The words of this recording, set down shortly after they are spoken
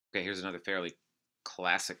Okay, here's another fairly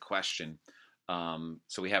classic question.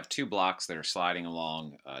 So we have two blocks that are sliding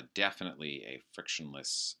along, definitely a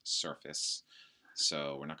frictionless surface.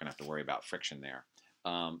 So we're not going to have to worry about friction there.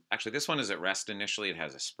 Actually, this one is at rest initially. It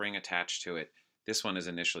has a spring attached to it. This one is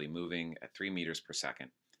initially moving at 3 meters per second.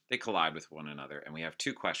 They collide with one another, and we have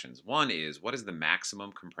two questions. One is, what is the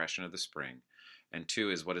maximum compression of the spring? And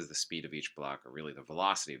two is, what is the speed of each block, or really the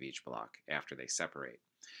velocity of each block after they separate?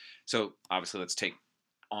 So obviously, let's take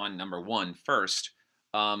on number one first.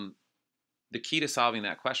 Um, the key to solving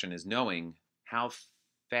that question is knowing how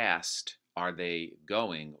fast are they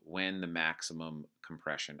going when the maximum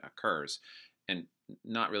compression occurs. And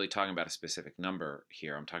not really talking about a specific number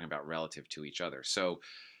here, I'm talking about relative to each other. So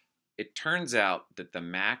it turns out that the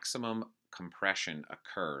maximum compression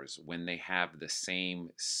occurs when they have the same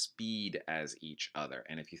speed as each other.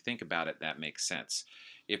 And if you think about it, that makes sense.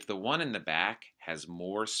 If the one in the back has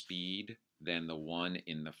more speed than the one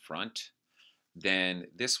in the front, then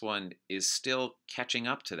this one is still catching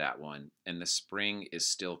up to that one, and the spring is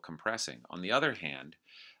still compressing. On the other hand,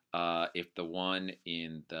 if the one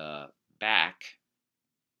in the back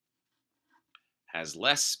has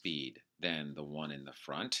less speed than the one in the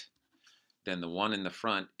front, then the one in the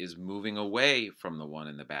front is moving away from the one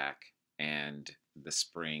in the back, and the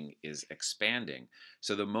spring is expanding.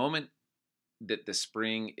 So the moment that the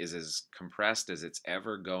spring is as compressed as it's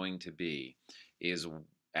ever going to be is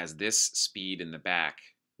as this speed in the back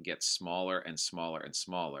gets smaller and smaller and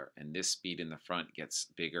smaller, and this speed in the front gets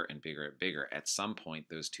bigger and bigger and bigger. At some point,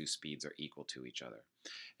 those two speeds are equal to each other.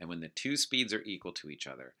 And when the two speeds are equal to each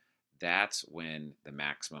other, that's when the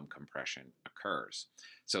maximum compression occurs.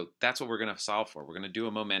 So that's what we're going to solve for. We're going to do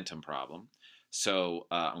a momentum problem. So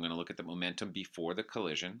I'm going to look at the momentum before the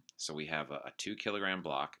collision. So we have a 2 kilogram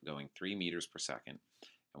block going 3 meters per second,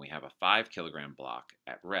 and we have a 5 kilogram block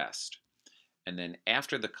at rest. And then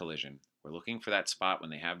after the collision, we're looking for that spot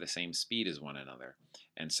when they have the same speed as one another.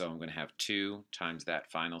 And so I'm going to have 2 times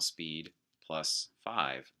that final speed plus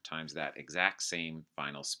 5 times that exact same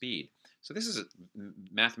final speed. So this is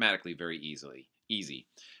mathematically very easy.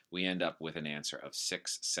 We end up with an answer of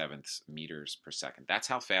 6/7 meters per second. That's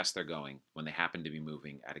how fast they're going when they happen to be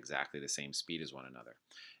moving at exactly the same speed as one another.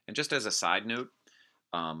 And just as a side note,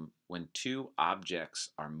 when two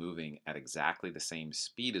objects are moving at exactly the same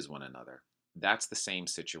speed as one another, that's the same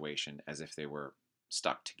situation as if they were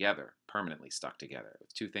stuck together, permanently stuck together.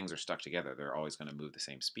 If two things are stuck together, they're always going to move the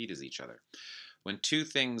same speed as each other. When two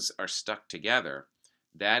things are stuck together,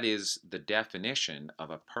 that is the definition of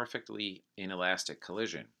a perfectly inelastic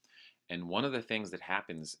collision. And one of the things that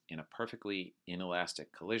happens in a perfectly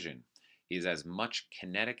inelastic collision is as much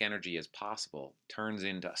kinetic energy as possible turns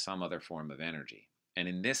into some other form of energy. And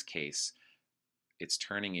in this case, it's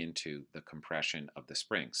turning into the compression of the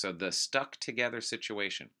spring. So the stuck together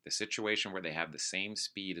situation, the situation where they have the same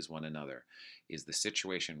speed as one another, is the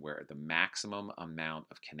situation where the maximum amount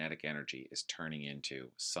of kinetic energy is turning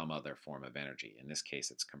into some other form of energy. In this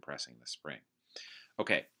case, it's compressing the spring.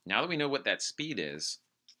 Okay, now that we know what that speed is,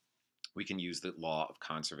 we can use the law of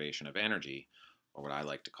conservation of energy, or what I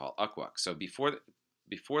like to call UCWUC. So before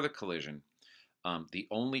the collision, the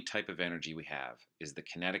only type of energy we have is the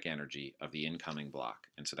kinetic energy of the incoming block.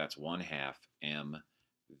 And so that's 1/2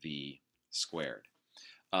 mv squared.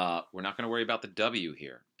 We're not going to worry about the W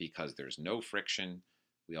here because there's no friction.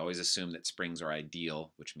 We always assume that springs are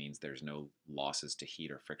ideal, which means there's no losses to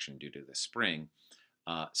heat or friction due to the spring.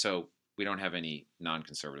 So we don't have any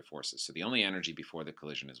non-conservative forces. So the only energy before the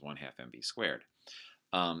collision is 1/2 mv squared.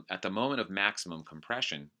 At the moment of maximum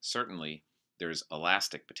compression, certainly there's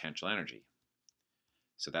elastic potential energy.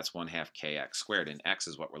 So that's 1/2 kx squared, and x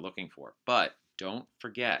is what we're looking for. But don't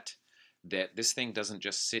forget that this thing doesn't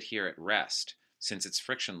just sit here at rest. Since it's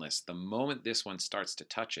frictionless, the moment this one starts to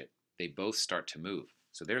touch it, they both start to move.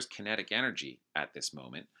 So there's kinetic energy at this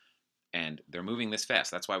moment, and they're moving this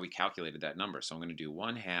fast. That's why we calculated that number. So I'm going to do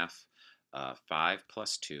 1/2 5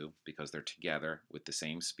 plus 2, because they're together with the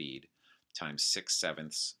same speed, times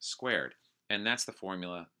 6/7 squared. And that's the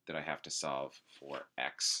formula that I have to solve for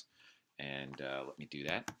x. And let me do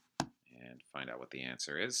that and find out what the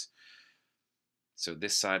answer is. So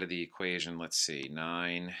this side of the equation, let's see,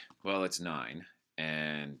 9, well, it's 9.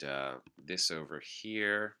 And this over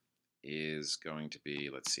here is going to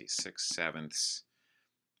be, let's see, 6/7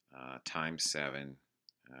 times 7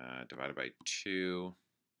 divided by 2.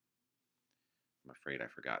 I'm afraid I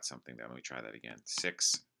forgot something there. Let me try that again.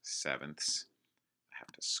 6/7. I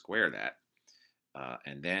have to square that.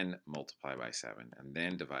 And then multiply by 7, and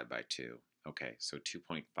then divide by 2. Okay, so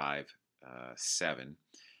 2.57.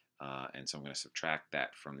 And so I'm going to subtract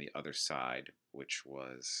that from the other side, which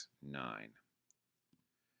was 9.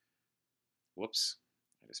 whoops,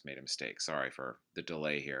 I just made a mistake. Sorry for the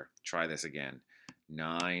delay here. Try this again.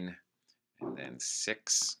 9 and then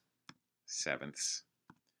 6/7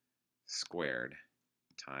 squared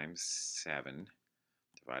times 7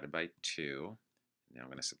 divided by 2. Now I'm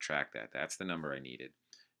going to subtract that. That's the number I needed.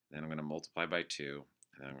 Then I'm going to multiply by 2,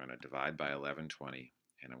 and then I'm going to divide by 1120,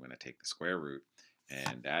 and I'm going to take the square root,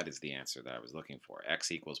 and that is the answer that I was looking for.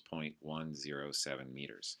 X equals 0.107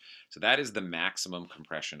 meters. So that is the maximum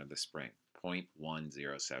compression of the spring,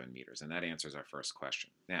 0.107 meters, and that answers our first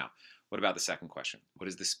question. Now, what about the second question? What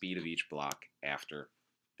is the speed of each block after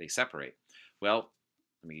they separate? Well,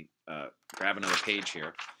 let me grab another page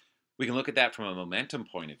here. We can look at that from a momentum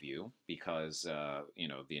point of view because the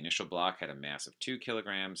initial block had a mass of 2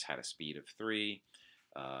 kilograms, had a speed of 3.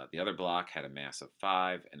 The other block had a mass of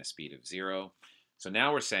 5 and a speed of 0. So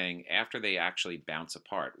now we're saying after they actually bounce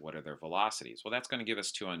apart, what are their velocities? Well, that's going to give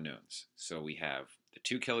us two unknowns. So we have the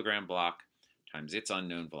 2 kilogram block times its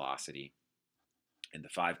unknown velocity and the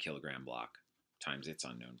 5 kilogram block times its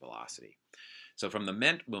unknown velocity. So from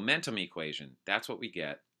the momentum equation, that's what we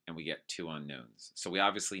get, and we get two unknowns. So we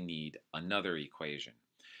obviously need another equation.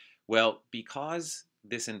 Well, because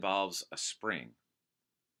this involves a spring,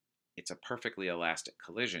 it's a perfectly elastic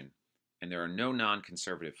collision, and there are no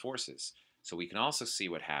non-conservative forces. So we can also see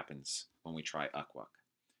what happens when we try Ukwuk.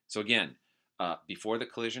 So again, before the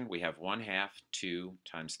collision, we have 1/2 2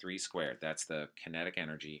 times 3 squared. That's the kinetic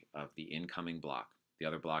energy of the incoming block. The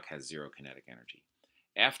other block has 0 kinetic energy.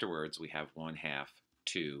 Afterwards, we have 1/2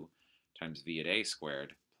 2 times v at a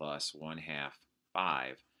squared plus 1/2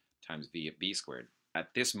 5 times v at b squared.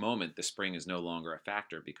 At this moment, the spring is no longer a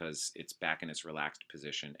factor because it's back in its relaxed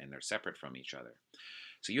position and they're separate from each other.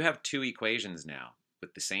 So you have two equations now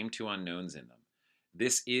with the same two unknowns in them.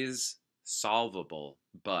 This is solvable,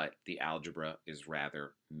 but the algebra is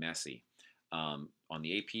rather messy. On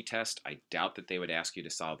the AP test, I doubt that they would ask you to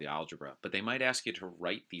solve the algebra, but they might ask you to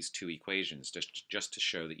write these two equations just to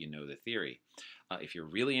show that you know the theory. If you're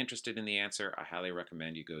really interested in the answer, I highly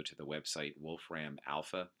recommend you go to the website Wolfram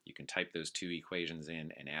Alpha. You can type those two equations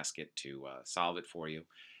in and ask it to solve it for you,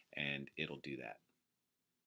 and it'll do that.